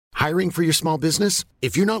Hiring for your small business?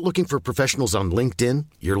 If you're not looking for professionals on LinkedIn,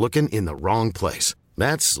 you're looking in the wrong place.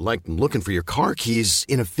 That's like looking for your car keys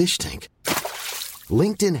in a fish tank.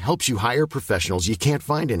 LinkedIn helps you hire professionals you can't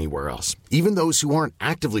find anywhere else, even those who aren't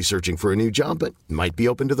actively searching for a new job but might be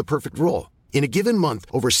open to the perfect role. In a given month,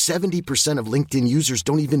 over 70% of LinkedIn users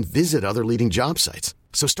don't even visit other leading job sites.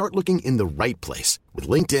 So start looking in the right place. With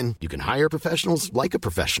LinkedIn, you can hire professionals like a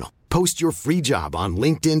professional. Post your free job on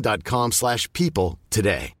linkedin.com/people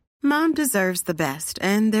today. Mom deserves the best,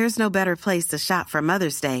 and there's no better place to shop for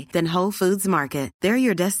Mother's Day than Whole Foods Market. They're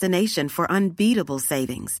your destination for unbeatable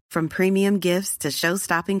savings, from premium gifts to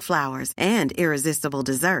show-stopping flowers and irresistible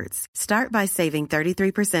desserts. Start by saving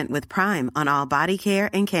 33% with Prime on all body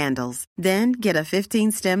care and candles. Then get a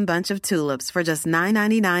 15-stem bunch of tulips for just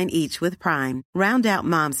 $9.99 each with Prime. Round out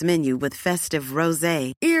Mom's menu with festive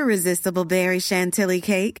rosé, irresistible berry chantilly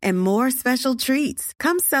cake, and more special treats.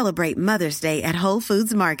 Come celebrate Mother's Day at Whole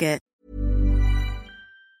Foods Market.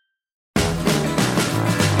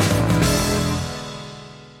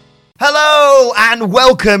 Hello and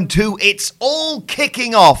welcome to It's All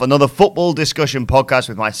Kicking Off, another football discussion podcast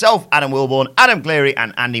with myself, Adam Wilborn, Adam Cleary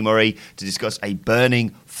and Andy Murray to discuss a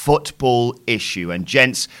burning football issue. And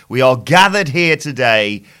gents, we are gathered here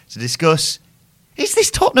today to discuss, is this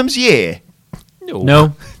Tottenham's year?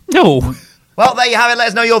 No. Well, there you have it. Let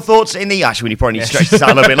us know your thoughts in the... Actually, we probably need to stretch this out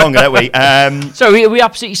a little bit longer, don't we? So we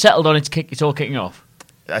absolutely settled on it's all kicking off.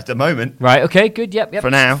 At the moment. Right, okay, good, yep. For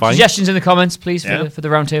now. Fine. Suggestions in the comments, please, for the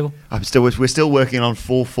round table. We're still working on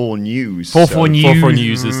 4-4 news. 4-4 news. 4-4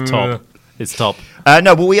 news is top. It's top.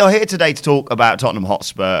 No, but we are here today to talk about Tottenham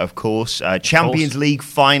Hotspur, of course. Champions League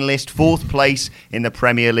finalist, 4th place in the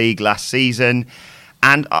Premier League last season.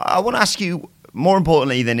 And I want to ask you, more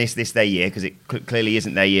importantly than is this their year, because it clearly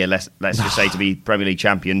isn't their year, let's just say, to be Premier League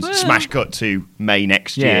champions. Smash cut to May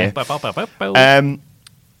next year.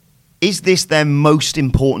 Is this their most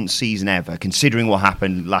important season ever, considering what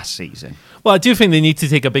happened last season? Well, I do think they need to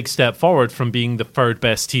take a big step forward from being the third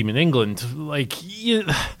best team in England.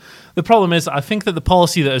 The problem is, I think that the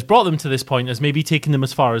policy that has brought them to this point has maybe taken them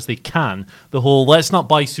as far as they can. The whole, let's not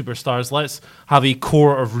buy superstars, let's have a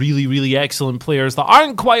core of really, really excellent players that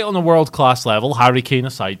aren't quite on a world-class level, Harry Kane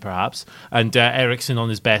aside perhaps, and Eriksen on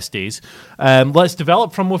his best days. Let's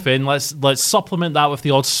develop from within, let's supplement that with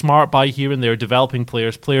the odd smart buy here and there, developing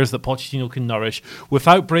players that Pochettino can nourish,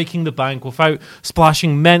 without breaking the bank, without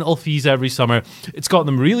splashing mental fees every summer. It's got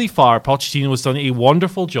them really far. Pochettino has done a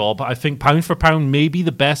wonderful job. I think pound for pound, maybe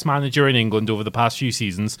the best manager in England over the past few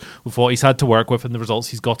seasons with what he's had to work with and the results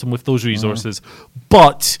he's gotten with those resources.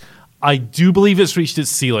 But I do believe it's reached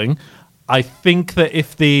its ceiling. I think that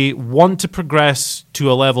if they want to progress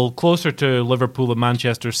to a level closer to Liverpool and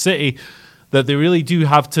Manchester City, that they really do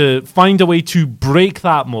have to find a way to break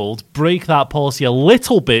that mold, break that policy a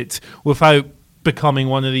little bit without becoming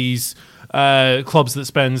one of these clubs that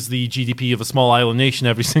spends the GDP of a small island nation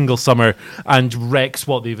every single summer and wrecks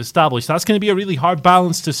what they've established. That's going to be a really hard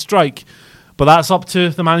balance to strike, but that's up to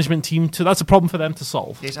the management team that's a problem for them to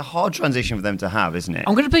solve. It's a hard transition for them to have, isn't it?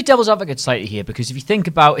 I'm going to play devil's advocate slightly here, because if you think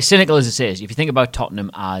about, as cynical as it is, if you think about Tottenham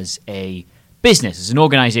as a business, as an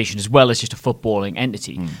organisation, as well as just a footballing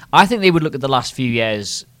entity, I think they would look at the last few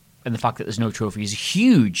years and the fact that there's no trophy as a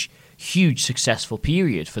huge successful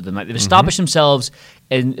period for them. Like, they've established themselves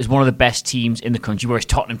as one of the best teams in the country, whereas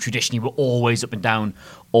Tottenham traditionally were always up and down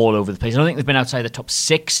all over the place. I don't think they've been outside the top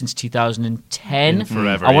 6 since 2010.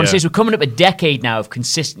 Forever, I want to say, so we're coming up a decade now of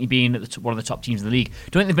consistently being at one of the top teams in the league. I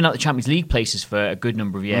don't think they've been out the Champions League places for a good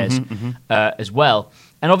number of years as well.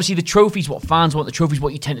 And obviously the trophy's what fans want. The trophy's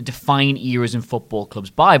what you tend to define eras in football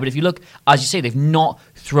clubs by. But if you look, as you say, they've not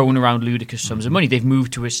thrown around ludicrous sums of money. They've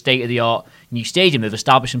moved to a state-of-the-art new stadium. They've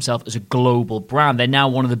established themselves as a global brand. They're now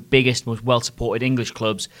one of the biggest, most well-supported English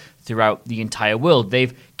clubs throughout the entire world.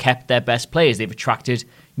 They've kept their best players. They've attracted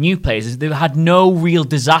new players. They've had no real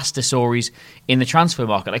disaster stories in the transfer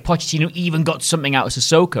market. Like, Pochettino even got something out of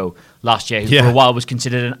Sissoko last year, who for a while was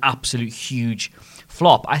considered an absolute huge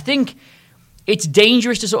flop. I think it's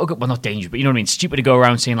dangerous to sort of go, well, not dangerous, but you know what I mean, stupid to go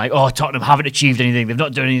around saying like, oh, Tottenham haven't achieved anything, they've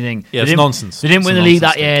not done anything. Yeah, it's nonsense. They didn't win the league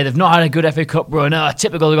that year, they've not had a good FA Cup run,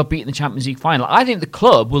 typical, they got beaten in the Champions League final. I think the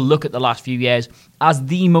club will look at the last few years as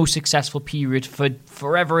the most successful period for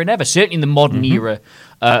forever and ever, certainly in the modern era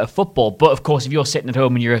of football. But of course, if you're sitting at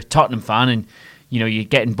home and you're a Tottenham fan and you know, you're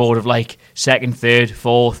getting bored of like 2nd, 3rd,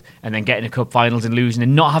 4th, and then getting to cup finals and losing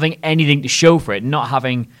and not having anything to show for it,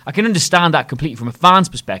 I can understand that completely from a fan's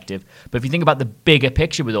perspective, but if you think about the bigger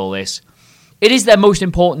picture with all this, it is their most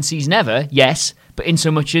important season ever, yes, but in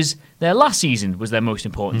so much as their last season was their most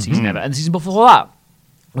important season ever, and the season before that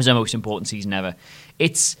was their most important season ever.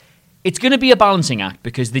 it's going to be a balancing act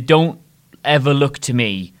because they don't ever look to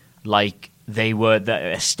me like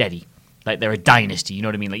they're steady, like they're a dynasty. You know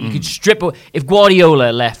what I mean? Like you could strip if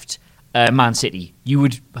Guardiola left Man City,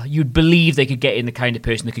 you'd believe they could get in the kind of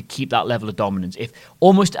person that could keep that level of dominance. I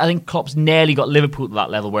think Klopp's nearly got Liverpool to that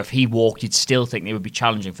level where if he walked, you'd still think they would be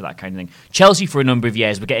challenging for that kind of thing. Chelsea for a number of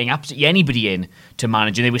years were getting absolutely anybody in to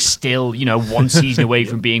manage, and they were still, one season away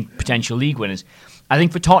from being potential league winners. I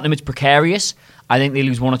think for Tottenham, it's precarious. I think they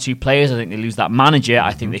lose one or two players. I think they lose that manager.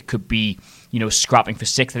 I think they could be, scrapping for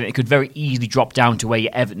sixth. I think they could very easily drop down to where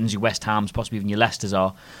your Evertons, your West Hams, possibly even your Leicesters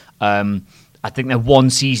are. I think they're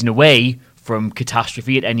one season away from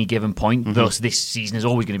catastrophe at any given point. Thus, this season is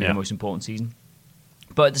always going to be the most important season.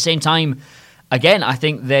 But at the same time, again, I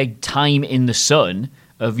think their time in the sun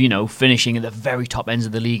of, finishing at the very top ends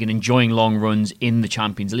of the league and enjoying long runs in the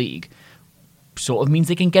Champions League sort of means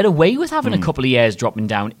they can get away with having a couple of years dropping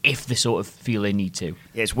down if they sort of feel they need to.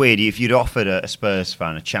 Yeah, it's weird. If you'd offered a Spurs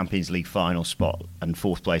fan a Champions League final spot and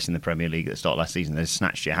fourth place in the Premier League at the start of last season, they'd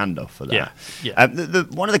snatched your hand off for that. Yeah.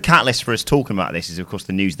 One of the catalysts for us talking about this is, of course,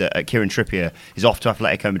 the news that Kieran Trippier is off to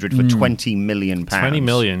Atletico Madrid for £20 million. 20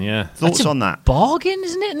 million, yeah. Thoughts on that? Bargain,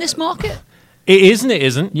 isn't it, in this market? It is and it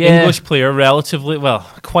isn't. Yeah. English player, relatively,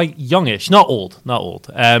 quite youngish. Not old.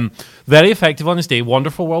 Very effective on his day.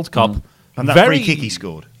 Wonderful World Cup. And that free kick he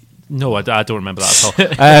scored. No, I don't remember that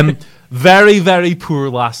at all. Very, very poor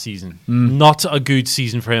last season. Not a good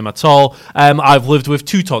season for him at all. I've lived with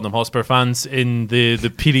two Tottenham Hotspur fans in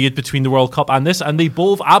the period between the World Cup and this, and they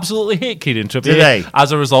both absolutely hate Kieran Trippier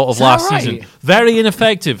as a result of last season. Very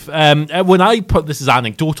ineffective. When I put this is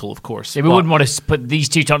anecdotal, of course. Yeah, we wouldn't want to put these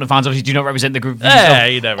two Tottenham fans, obviously do not represent the group.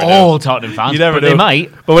 You never know. All Tottenham fans, but they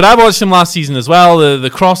might. But when I watched him last season as well, the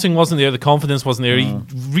crossing wasn't there, the confidence wasn't there. He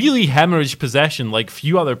really hemorrhaged possession like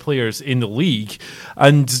few other players in the league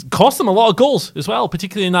and cost them a lot of goals as well,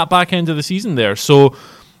 particularly in that back end of the season there. So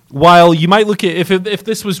while you might look at if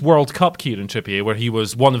this was World Cup Kieran Trippier, where he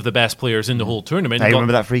was one of the best players in the whole tournament. I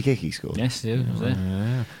remember that free kick he scored. Yes,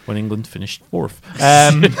 yeah, when England finished fourth.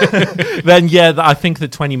 Then I think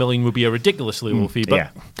that 20 million would be a ridiculously low fee.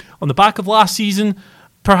 But on the back of last season,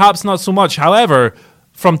 perhaps not so much. However,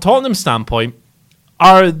 from Tottenham's standpoint,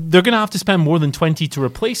 they're going to have to spend more than 20 to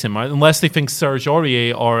replace him, right? Unless they think Serge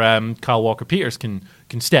Aurier or Kyle Walker-Peters can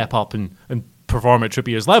step up and perform at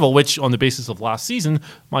Trippier's level, which on the basis of last season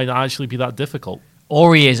might not actually be that difficult.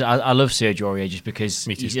 Aurier, I love Serge Aurier just because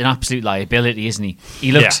he's an absolute liability, isn't he?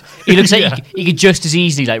 He looks like he could just as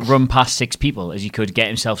easily run past six people as he could get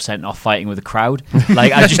himself sent off fighting with a crowd.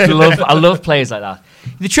 I love players like that.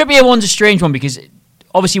 The Trippier one's a strange one because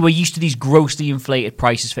obviously we're used to these grossly inflated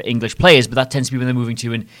prices for English players, but that tends to be when they're moving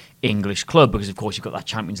to an English club because, of course, you've got that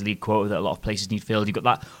Champions League quota that a lot of places need filled. You've got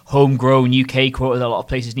that homegrown UK quota that a lot of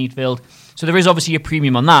places need filled. So there is obviously a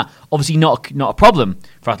premium on that. Obviously not a problem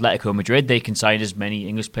for Atletico Madrid. They can sign as many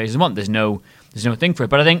English players as they want. There's no thing for it.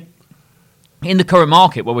 But I think in the current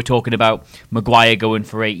market where we're talking about Maguire going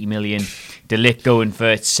for 80 million, De Ligt going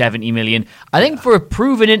for 70 million, I think for a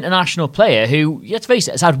proven international player who, let's face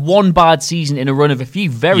it, has had one bad season in a run of a few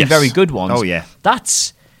very, very good ones. Oh, yeah.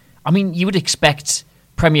 You would expect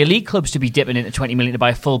Premier League clubs to be dipping into 20 million to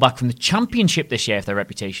buy a fullback from the Championship this year if their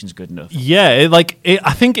reputation's good enough. Yeah,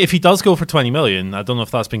 I think if he does go for 20 million, I don't know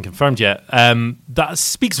if that's been confirmed yet, that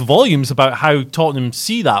speaks volumes about how Tottenham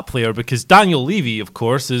see that player because Daniel Levy, of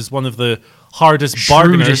course, is one of the hardest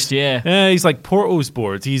bargainers. Yeah, he's like Porto's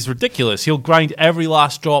board. He's ridiculous. He'll grind every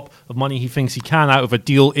last drop of money he thinks he can out of a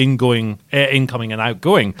deal incoming and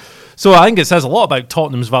outgoing. So I think it says a lot about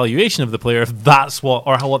Tottenham's valuation of the player if that's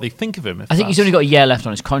what they think of him. I think he's only got a year left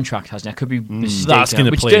on his contract, hasn't he? I could be mistaken. That's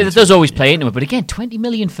going to play. That does always play into it. But again, 20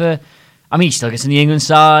 million for. He still gets in the England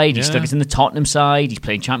side. He still gets in the Tottenham side. He's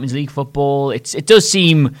playing Champions League football. It does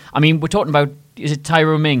seem. We're talking about, is it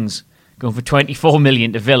Tyrone Mings going for 24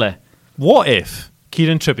 million to Villa? What if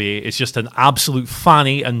Kieran Trippier is just an absolute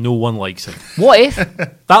fanny and no one likes him? What if?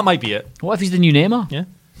 That might be it. What if he's the new Neymar? Yeah,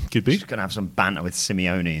 could be. He's going to have some banter with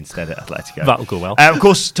Simeone instead at Atletico. That'll go well. Of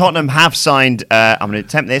course, Tottenham have signed, I'm going to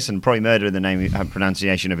attempt this and probably murder the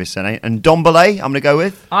pronunciation of his surname, Ndombele, I'm going to go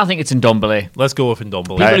with. I think it's Ndombele. Let's go with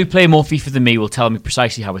Ndombele. People who play more FIFA than me will tell me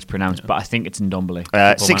precisely how it's pronounced, but I think it's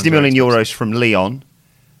Ndombele. 60 million euros from Lyon.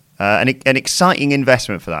 An exciting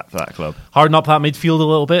investment for that club. Harden up that midfield a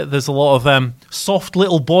little bit. There's a lot of soft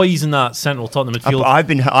little boys in that central Tottenham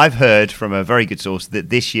midfield. I've heard from a very good source that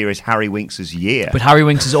this year is Harry Winks' year. But Harry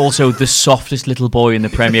Winks is also the softest little boy in the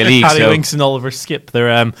Premier League. Harry Winks and Oliver Skipp.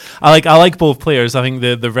 They're I like both players. I think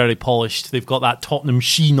they're very polished. They've got that Tottenham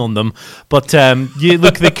sheen on them. But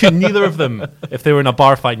look, they could neither of them, if they were in a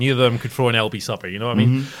bar fight, neither of them could throw an LB supper. You know what I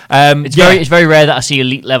mean? It's very rare that I see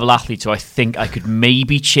elite level athletes. So I think I could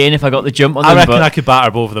maybe chin if I got the jump on them. I reckon I could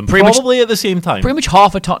batter both of them. Probably at the same time. Pretty much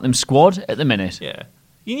half a Tottenham squad at the minute. Yeah.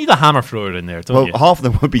 You need a hammer thrower in there, don't you? Half of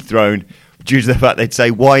them would be thrown due to the fact they'd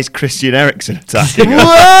say, why is Christian Eriksen attacking?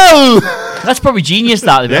 Whoa! That's probably genius,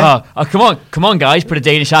 that. Yeah. Oh, come on, guys, put a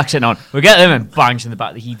Danish accent on. We'll get them and bangs in the back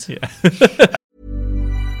of the heat. Yeah.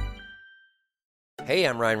 Hey,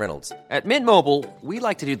 I'm Ryan Reynolds. At Mint Mobile, we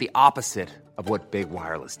like to do the opposite of what Big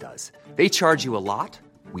Wireless does. They charge you a lot,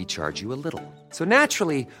 we charge you a little. So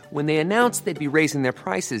naturally, when they announced they'd be raising their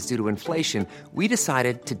prices due to inflation, we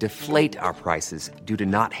decided to deflate our prices due to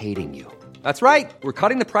not hating you. That's right. We're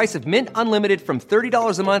cutting the price of Mint Unlimited from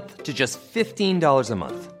 $30 a month to just $15 a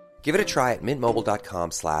month. Give it a try at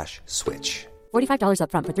mintmobile.com/switch. $45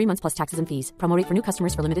 up front for 3 months plus taxes and fees. Promo rate for new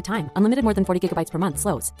customers for limited time. Unlimited more than 40 gigabytes per month.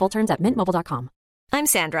 Slows full terms at mintmobile.com. I'm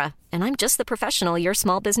Sandra, and I'm just the professional your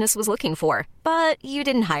small business was looking for. But you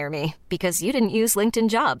didn't hire me because you didn't use LinkedIn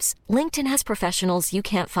Jobs. LinkedIn has professionals you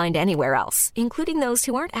can't find anywhere else, including those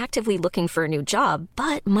who aren't actively looking for a new job,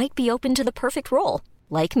 but might be open to the perfect role,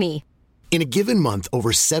 like me. In a given month,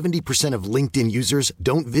 over 70% of LinkedIn users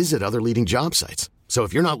don't visit other leading job sites. So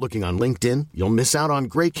if you're not looking on LinkedIn, you'll miss out on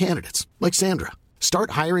great candidates like Sandra.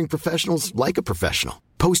 Start hiring professionals like a professional.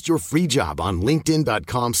 Post your free job on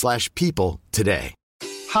linkedin.com/people today.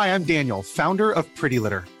 Hi, I'm Daniel, founder of Pretty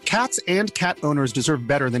Litter. Cats and cat owners deserve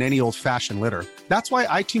better than any old-fashioned litter. That's why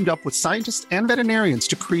I teamed up with scientists and veterinarians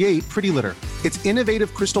to create Pretty Litter. Its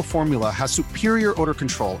innovative crystal formula has superior odor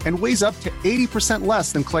control and weighs up to 80%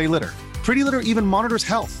 less than clay litter. Pretty Litter even monitors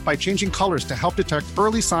health by changing colors to help detect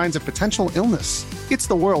early signs of potential illness. It's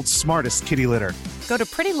the world's smartest kitty litter. Go to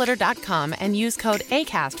prettylitter.com and use code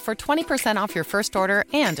ACAST for 20% off your first order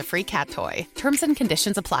and a free cat toy. Terms and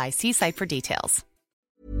conditions apply. See site for details.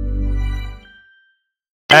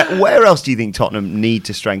 Where else do you think Tottenham need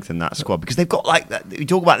to strengthen that squad? Because they've got like that. We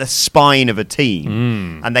talk about the spine of a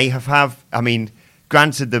team, and they have. I mean,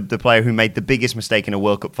 granted, the player who made the biggest mistake in a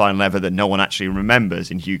World Cup final ever that no one actually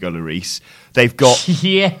remembers in Hugo Lloris. They've got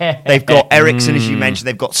They've got Eriksen, as you mentioned.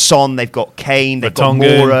 They've got Son. They've got Kane. They've got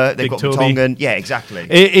Moura. They've got Vertonghen. Yeah, exactly.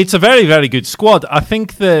 It's a very, very good squad. I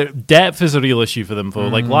think the depth is a real issue for them, though.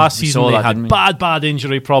 Like last season, they had bad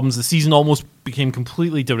injury problems. The season almost became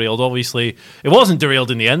completely derailed. Obviously, it wasn't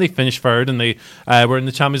derailed in the end. They finished third and they were in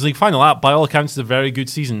the Champions League final. That, by all accounts, is a very good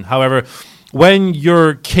season. However, when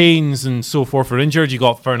your Kanes and so forth are injured, you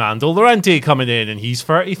got Fernando Llorente coming in, and he's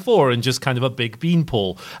 34 and just kind of a big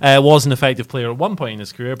beanpole. Was an effective player at one point in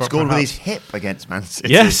his career, but scored with his hip against Man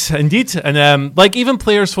City. Yes, indeed. And like even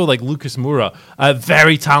players for like Lucas Moura, a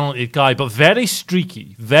very talented guy, but very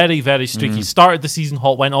streaky, very, very streaky. Started the season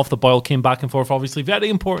hot, went off the boil, came back and forth. Obviously, very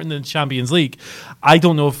important in the Champions League. I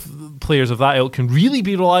don't know if players of that ilk can really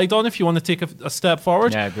be relied on if you want to take a step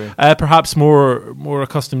forward. Yeah, I agree. Perhaps more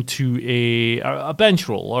accustomed to a bench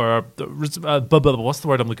role or what's the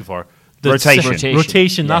word I'm looking for?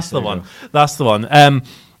 Rotation. That's the one. That's the one.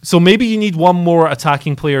 So maybe you need one more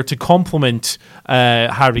attacking player to complement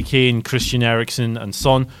Harry Kane, Christian Eriksen, and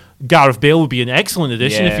Son. Gareth Bale would be an excellent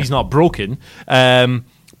addition if he's not broken.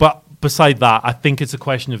 But beside that, I think it's a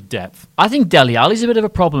question of depth. I think Dele Alli's a bit of a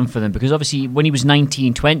problem for them because obviously when he was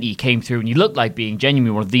 19, 20, he came through and he looked like being genuinely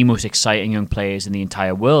one of the most exciting young players in the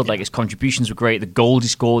entire world. Like his contributions were great, the goals he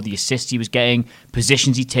scored, the assists he was getting,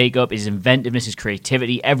 positions he'd take up, his inventiveness, his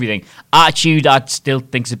creativity, everything. Attitude, I still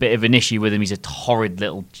think is a bit of an issue with him. He's a horrid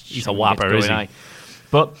little... He's a whapper, isn't he?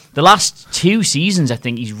 But the last 2 seasons, I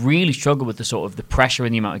think he's really struggled with the sort of the pressure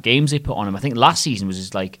and the amount of games they put on him. I think last season was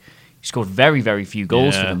just like... He scored very, very few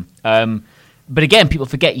goals for them. But again, people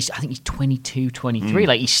forget, I think he's 22, 23.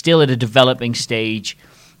 Like, he's still at a developing stage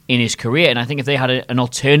in his career. And I think if they had an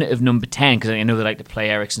alternative number 10, because I know they like to play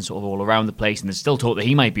Eriksen sort of all around the place, and there's still talk that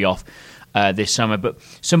he might be off this summer. But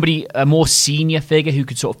somebody, a more senior figure who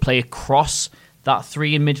could sort of play across that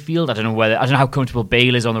 3 in midfield. I don't know how comfortable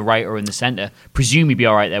Bale is on the right or in the centre. Presume he'd be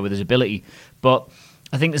all right there with his ability. But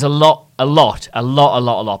I think there's a lot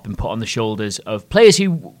been put on the shoulders of players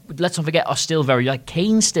who, let's not forget, are still very, like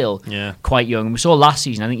Kane still quite young. And we saw last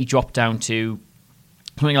season, I think he dropped down to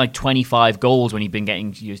something like 25 goals when he'd been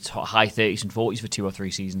getting high 30s and 40s for 2 or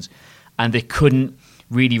 3 seasons. And they couldn't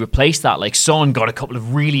really replace that. Like Son got a couple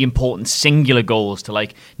of really important singular goals to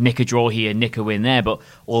like nick a draw here, nick a win there, but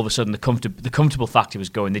all of a sudden the comfortable factor was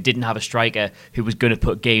going. They didn't have a striker who was going to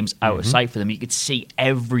put games out of sight for them. You could see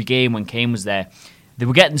every game when Kane was there, they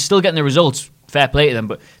were still getting the results. Fair play to them,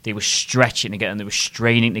 but they were stretching to get them. They were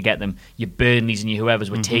straining to get them. Your Burnleys and your whoever's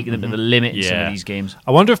were taking them to the limit in some of these games.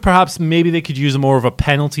 I wonder if perhaps maybe they could use more of a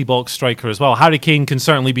penalty box striker as well. Harry Kane can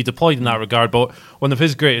certainly be deployed in that regard, but one of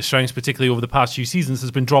his greatest strengths, particularly over the past few seasons, has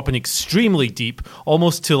been dropping extremely deep,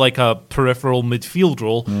 almost to like a peripheral midfield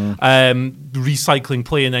role, recycling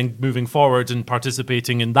play and then moving forward and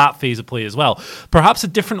participating in that phase of play as well. Perhaps a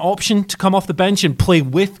different option to come off the bench and play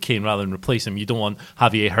with Kane rather than replace him. You don't want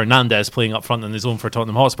Javier Hernandez playing up front on his own for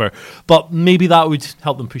Tottenham Hotspur, but maybe that would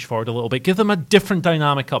help them push forward a little bit, give them a different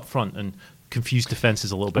dynamic up front and confuse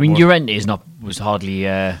defences a little bit more. Llorente was hardly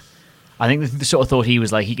I think the sort of thought he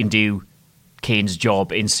was like he can do Kane's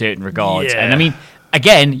job in certain regards, and I mean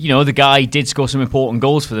again, the guy did score some important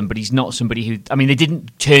goals for them, but he's not somebody who... I mean, they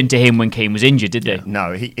didn't turn to him when Kane was injured, did they?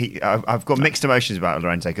 No, I've got mixed emotions about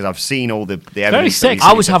Llorente because I've seen all the evidence. Very sexy.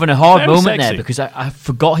 I was having a hard moment there because I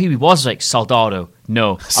forgot who he was, like Soldado.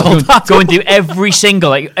 No. I was going to go and do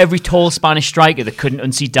every tall Spanish striker that couldn't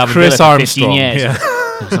unseat David Villa for 15 years. Yeah.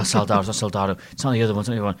 It's not Soldado, it's not the other one, it's not the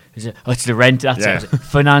other one. It's Llorente, that's it.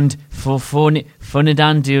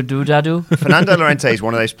 Fernando Llorente is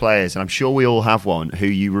one of those players, and I'm sure we all have one, who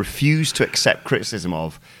you refuse to accept criticism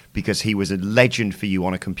of because he was a legend for you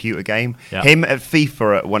on a computer game. Yeah. Him at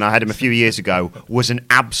FIFA, when I had him a few years ago, was an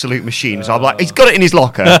absolute machine. So I'm like, he's got it in his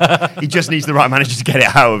locker. He just needs the right manager to get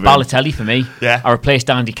it out of him. Balotelli for me. Yeah. I replaced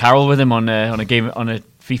Andy Carroll with him on a game on a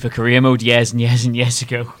FIFA career mode years and years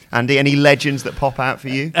ago. Andy, any legends that pop out for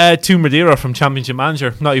you? Toon Madeira from Championship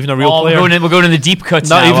Manager. Not even a real player. We're going in the deep cuts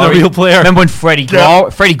Not now. Even a real player. Remember when Freddie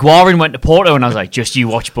Guarin went to Porto and I was like, just you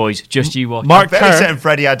watch, boys. Just you watch. Mark Kerr. Certain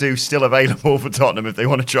Freddie Adu still available for Tottenham if they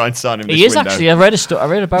want to try and sign him this window. He is actually. I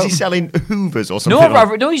read about... Is he selling Hoovers or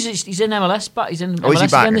something? No, he's in MLS, but he's in MLS is he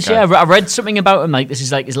back? Again this year. I read something about him, like this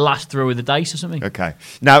is like his last throw of the dice or something. Okay.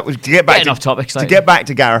 Now, to get back off topic, to get back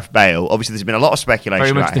to Gareth Bale, obviously there's been a lot of speculation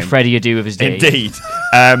very much about the him. Freddie Adu of his day. Indeed.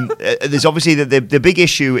 There's obviously the big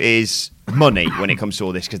issue is money when it comes to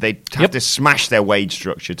all this because they have to smash their wage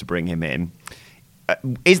structure to bring him in.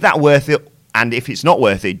 Is that worth it? And if it's not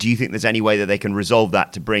worth it, do you think there's any way that they can resolve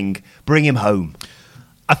that to bring him home?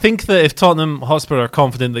 I think that if Tottenham Hotspur are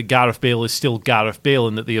confident that Gareth Bale is still Gareth Bale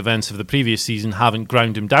and that the events of the previous season haven't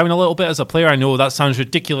ground him down a little bit as a player, I know that sounds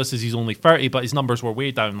ridiculous as he's only 30, but his numbers were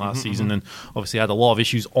way down last season and obviously had a lot of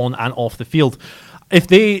issues on and off the field. If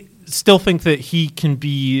they still think that he can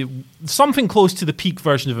be something close to the peak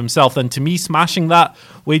version of himself, then to me, smashing that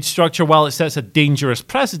wage structure, while it sets a dangerous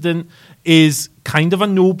precedent, is kind of a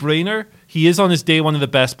no-brainer. He is on his day one of the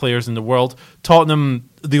best players in the world. Tottenham,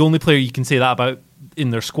 the only player you can say that about in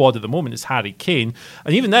their squad at the moment is Harry Kane,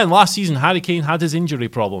 and even then last season Harry Kane had his injury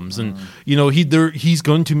problems and he's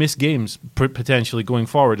going to miss games potentially going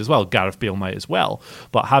forward as well. Gareth Bale might as well,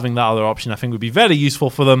 but having that other option I think would be very useful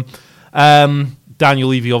for them. Daniel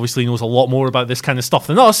Levy obviously knows a lot more about this kind of stuff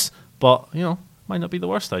than us, but might not be the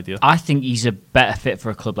worst idea. I think he's a better fit for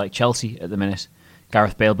a club like Chelsea at the minute,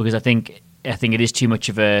 Gareth Bale, because I think it is too much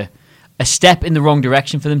of a step in the wrong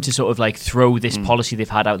direction for them to sort of like throw this policy they've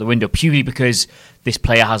had out the window purely because this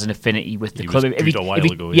player has an affinity with the club. If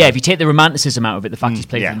you take the romanticism out of it, the fact he's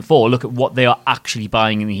played for them before, look at what they are actually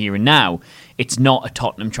buying in the here and now. It's not a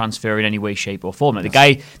Tottenham transfer in any way, shape or form. Like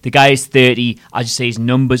the guy is 30. I just say his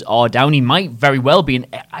numbers are down. He might very well be an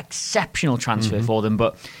exceptional transfer for them,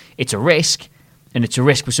 but it's a risk. And it's a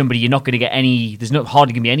risk for somebody you're not going to get any... There's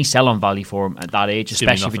hardly going to be any sell-on value for him at that age,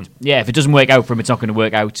 especially if it doesn't work out for him, it's not going to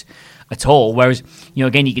work out at all. Whereas,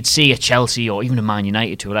 again, you could see a Chelsea or even a Man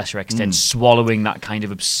United to a lesser extent swallowing that kind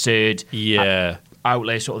of absurd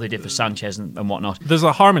outlay sort of they did for Sanchez and whatnot. There's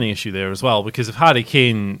a harmony issue there as well, because if Harry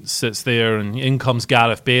Kane sits there and in comes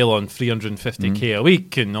Gareth Bale on 350k a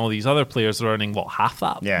week and all these other players are earning half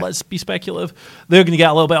that, let's be speculative, they're going to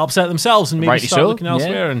get a little bit upset themselves and maybe start looking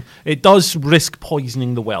elsewhere, and it does risk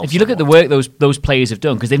poisoning the well. If you look at the work those players have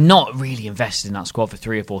done, because they've not really invested in that squad for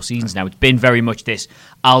 3 or 4 seasons now, it's been very much this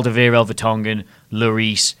Alderweireld, Vertonghen,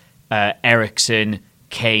 Lloris, Eriksen,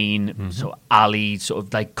 Kane, sort of Ali, sort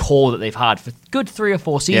of like core that they've had for good 3 or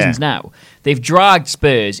 4 seasons now. They've dragged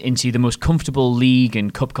Spurs into the most comfortable league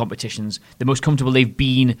and cup competitions, the most comfortable they've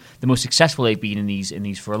been, the most successful they've been in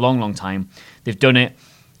these for a long, long time. They've done it,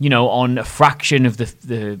 on a fraction of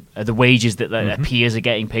the wages that their peers are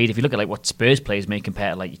getting paid. If you look at what Spurs players make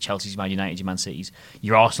compared to your Chelsea's, Man United, your Man Cities,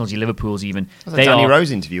 your Arsenal's, your Liverpool's even. That was a Danny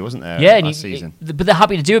Rose interview, wasn't there? Yeah, last season. But they're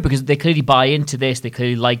happy to do it because they clearly buy into this. They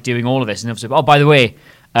clearly like doing all of this. And oh, by the way,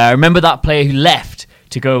 remember that player who left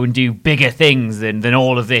to go and do bigger things than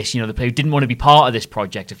all of this? The player who didn't want to be part of this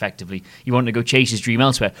project effectively. He wanted to go chase his dream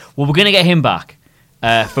elsewhere. Well, we're going to get him back.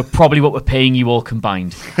 For probably what we're paying you all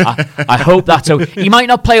combined. I hope that's so. He might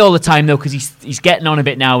not play all the time though, because he's getting on a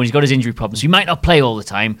bit now and he's got his injury problems. So he might not play all the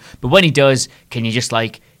time, but when he does, can you just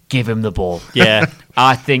give him the ball? Yeah,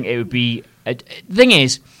 I think it would be. The thing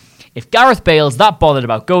is, if Gareth Bale's that bothered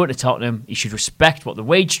about going to Tottenham, he should respect what the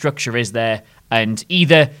wage structure is there, and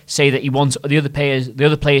either say that he wants the other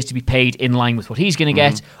players to be paid in line with what he's going to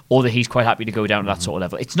get, or that he's quite happy to go down to that sort of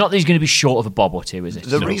level. It's not that he's going to be short of a bob or two, is it?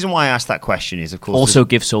 The reason why I asked that question is, of course, also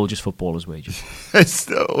give soldiers footballers wages.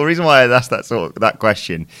 The reason why I asked that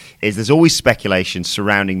question is there's always speculation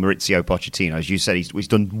surrounding Maurizio Pochettino. As you said, he's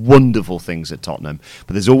done wonderful things at Tottenham,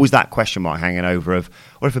 but there's always that question mark hanging over of,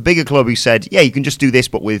 or if a bigger club who said, yeah, you can just do this,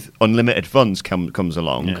 but with unlimited funds comes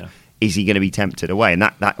along. Yeah. Is he going to be tempted away? And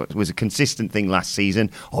that was a consistent thing last season.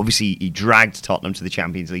 Obviously, he dragged Tottenham to the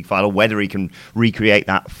Champions League final. Whether he can recreate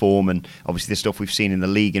that form, and obviously the stuff we've seen in the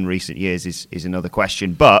league in recent years is another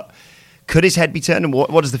question. But could his head be turned? And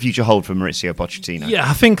what does the future hold for Maurizio Pochettino? Yeah,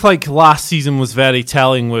 I think last season was very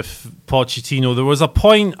telling with Pochettino. There was a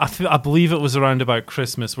point, I believe it was around about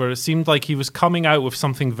Christmas, where it seemed like he was coming out with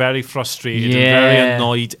something very frustrated and very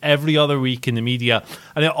annoyed every other week in the media.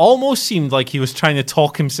 And it almost seemed like he was trying to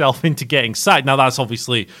talk himself into getting sacked. Now, that's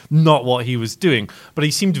obviously not what he was doing, but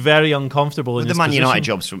he seemed very uncomfortable in his position. The Man United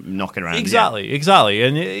jobs from knocking around. Exactly.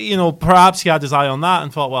 And, perhaps he had his eye on that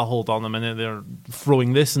and thought, well, hold on a minute, they're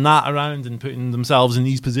throwing this and that around and putting themselves in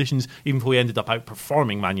these positions, even though he ended up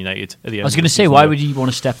outperforming Man United at the end. I was going to say, why would he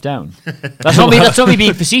want to step down? That's not me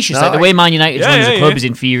being facetious. The way Man United runs the club is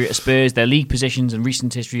inferior to Spurs. Their league positions and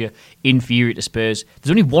recent history are inferior to Spurs.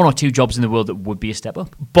 There's only one or two jobs in the world that would be a step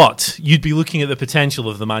up. But you'd be looking at the potential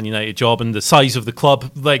of the Man United job and the size of the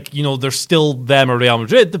club. They're still them or Real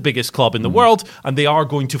Madrid, the biggest club in the world, and they are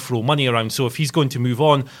going to throw money around. So if he's going to move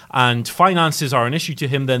on and finances are an issue to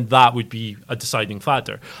him, then that would be a deciding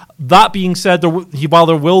factor. That being said, while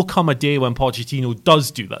there will come a day when Pochettino does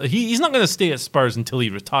do that, he's not going to stay at Spurs until he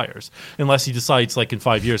retires, unless he decides, in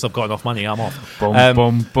 5 years, I've got enough money, I'm off.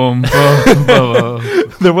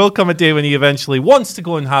 There will come a day when he eventually wants to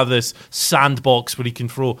go and have this sandbox where he can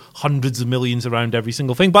throw hundreds of millions around every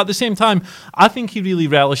single thing. But at the same time, I think he really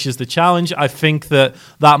relishes the challenge. I think that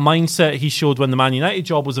mindset he showed when the Man United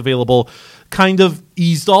job was available kind of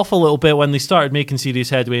eased off a little bit when they started making serious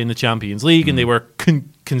headway in the Champions League, and they were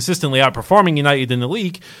consistently outperforming United in the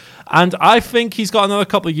league. And I think he's got another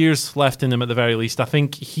couple of years left in him at the very least. I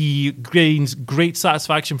think he gains great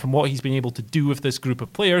satisfaction from what he's been able to do with this group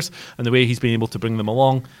of players and the way he's been able to bring them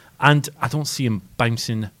along. And I don't see him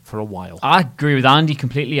bouncing for a while. I agree with Andy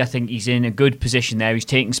completely. I think he's in a good position there. He's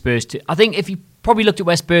taking Spurs to... I think if he probably looked at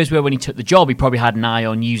where Spurs were when he took the job, he probably had an eye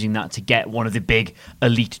on using that to get one of the big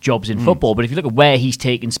elite jobs in football. But if you look at where he's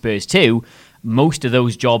taken Spurs to, most of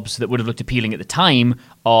those jobs that would have looked appealing at the time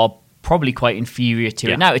are probably quite inferior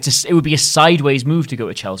to it now. It would be a sideways move to go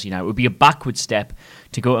to Chelsea now. It would be a backward step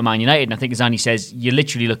to go to Man United. And I think, as Andy says, you're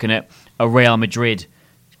literally looking at a Real Madrid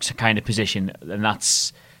kind of position, and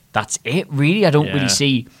that's it, really. I don't really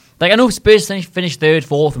see... I know Spurs finished third,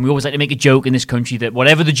 fourth, and we always like to make a joke in this country that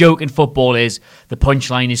whatever the joke in football is, the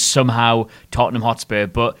punchline is somehow Tottenham Hotspur.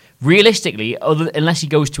 But realistically, unless he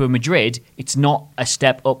goes to a Madrid, it's not a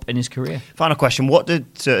step up in his career. Final question. What did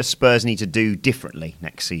Spurs need to do differently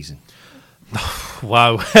next season?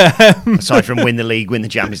 Wow. Aside from win the league, win the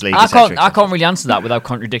Champions League, I can't really answer that without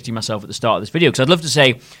contradicting myself at the start of this video, because I'd love to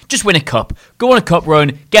say, just win a cup, go on a cup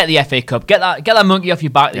run, get the FA Cup, get that monkey off your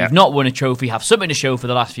back that you've not won a trophy, have something to show for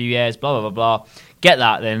the last few years, blah, blah, blah, blah. Get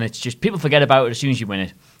that, then it's just, people forget about it as soon as you win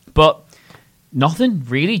it. But nothing,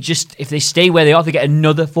 really. Just, if they stay where they are, they get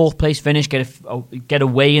another fourth place finish, get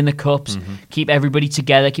away in the cups, keep everybody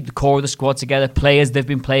together, keep the core of the squad together, players they've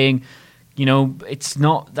been playing.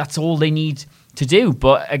 That's all they need to do.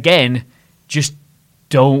 But again, just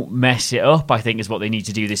don't mess it up, I think, is what they need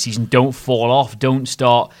to do this season. Don't fall off. Don't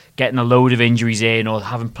start getting a load of injuries in, or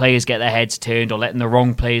having players get their heads turned, or letting the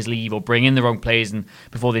wrong players leave, or bring in the wrong players, and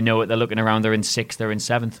before they know it, they're looking around, they're in 6th, they're in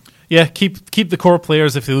 7th. Yeah, keep the core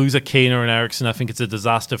players. If they lose a Kane or an Eriksen, I think it's a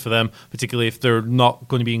disaster for them, particularly if they're not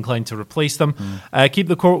going to be inclined to replace them. Keep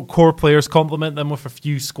the core players, complement them with a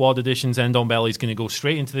few squad additions. Ndombele's going to go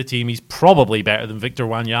straight into the team. He's probably better than Victor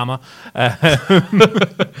Wanyama.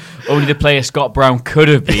 Only the player Scott Brown could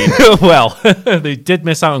have been. Well, they did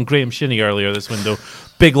miss out on Graham Shinney earlier this window.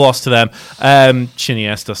 Big loss to them. Shinney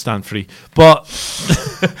Esta stand free. But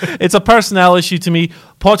it's a personnel issue to me.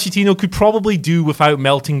 Pochettino could probably do without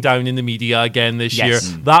melting down in the media again this year.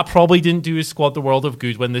 That probably didn't do his squad the world of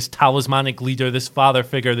good when this talismanic leader, this father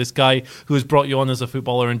figure, this guy who has brought you on as a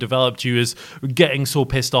footballer and developed you is getting so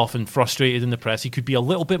pissed off and frustrated in the press. He could be a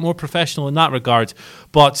little bit more professional in that regard.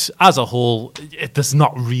 But as a whole, there's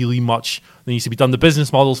not really much that needs to be done. The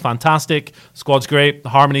business model's fantastic. Squad's great. The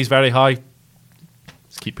harmony's very high.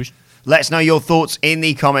 Let's keep pushing. Let us know your thoughts in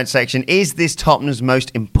the comment section. Is this Tottenham's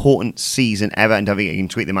most important season ever? And don't forget, you can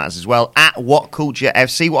tweet them at us as well, at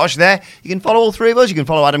WhatCultureFC. Watch there. You can follow all three of us. You can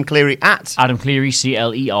follow Adam Cleary at Adam Cleary,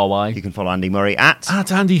 CLERY. You can follow Andy Murray at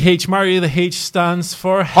Andy H. Murray. The H stands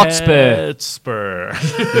for Hotspur.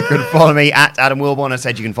 You can follow me at Adam Wilborn. I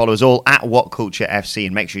said you can follow us all at WhatCultureFC.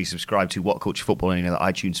 And make sure you subscribe to What Culture Football on any other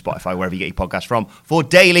iTunes, Spotify, wherever you get your podcasts from, for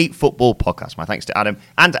daily football podcasts. My thanks to Adam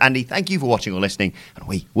and to Andy. Thank you for watching or listening. And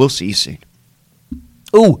we will see you soon.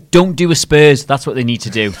 Oh, don't do a Spurs. That's what they need to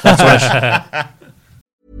do. That's what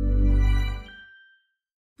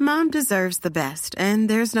Mom deserves the best, and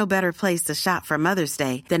there's no better place to shop for Mother's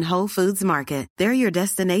Day than Whole Foods Market. They're your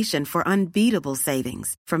destination for unbeatable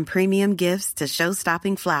savings, from premium gifts to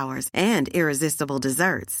show-stopping flowers and irresistible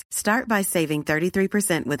desserts. Start by saving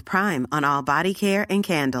 33% with Prime on all body care and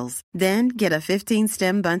candles. Then get a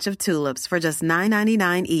 15-stem bunch of tulips for just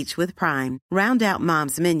 $9.99 each with Prime. Round out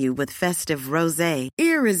Mom's menu with festive rosé,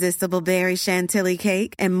 irresistible berry chantilly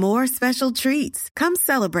cake, and more special treats. Come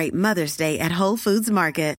celebrate Mother's Day at Whole Foods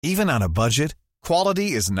Market. Even on a budget,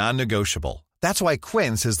 quality is non-negotiable. That's why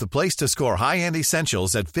Quince is the place to score high-end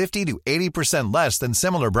essentials at 50 to 80% less than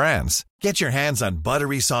similar brands. Get your hands on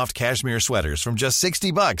buttery soft cashmere sweaters from just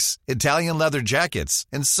 $60, Italian leather jackets,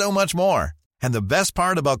 and so much more. And the best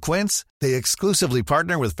part about Quince, they exclusively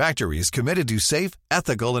partner with factories committed to safe,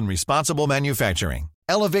 ethical, and responsible manufacturing.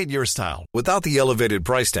 Elevate your style without the elevated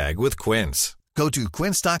price tag with Quince. Go to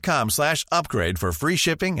quince.com/upgrade for free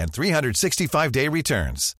shipping and 365-day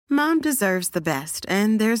returns. Mom deserves the best,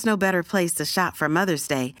 and there's no better place to shop for Mother's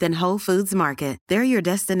Day than Whole Foods Market. They're your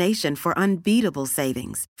destination for unbeatable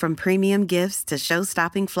savings, from premium gifts to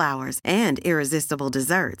show-stopping flowers and irresistible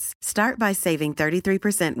desserts. Start by saving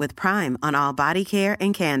 33% with Prime on all body care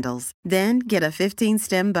and candles. Then get a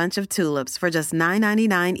 15-stem bunch of tulips for just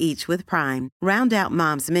 $9.99 each with Prime. Round out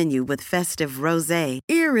Mom's menu with festive rosé,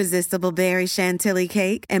 irresistible berry chantilly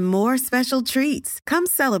cake, and more special treats. Come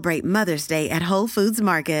celebrate Mother's Day at Whole Foods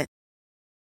Market.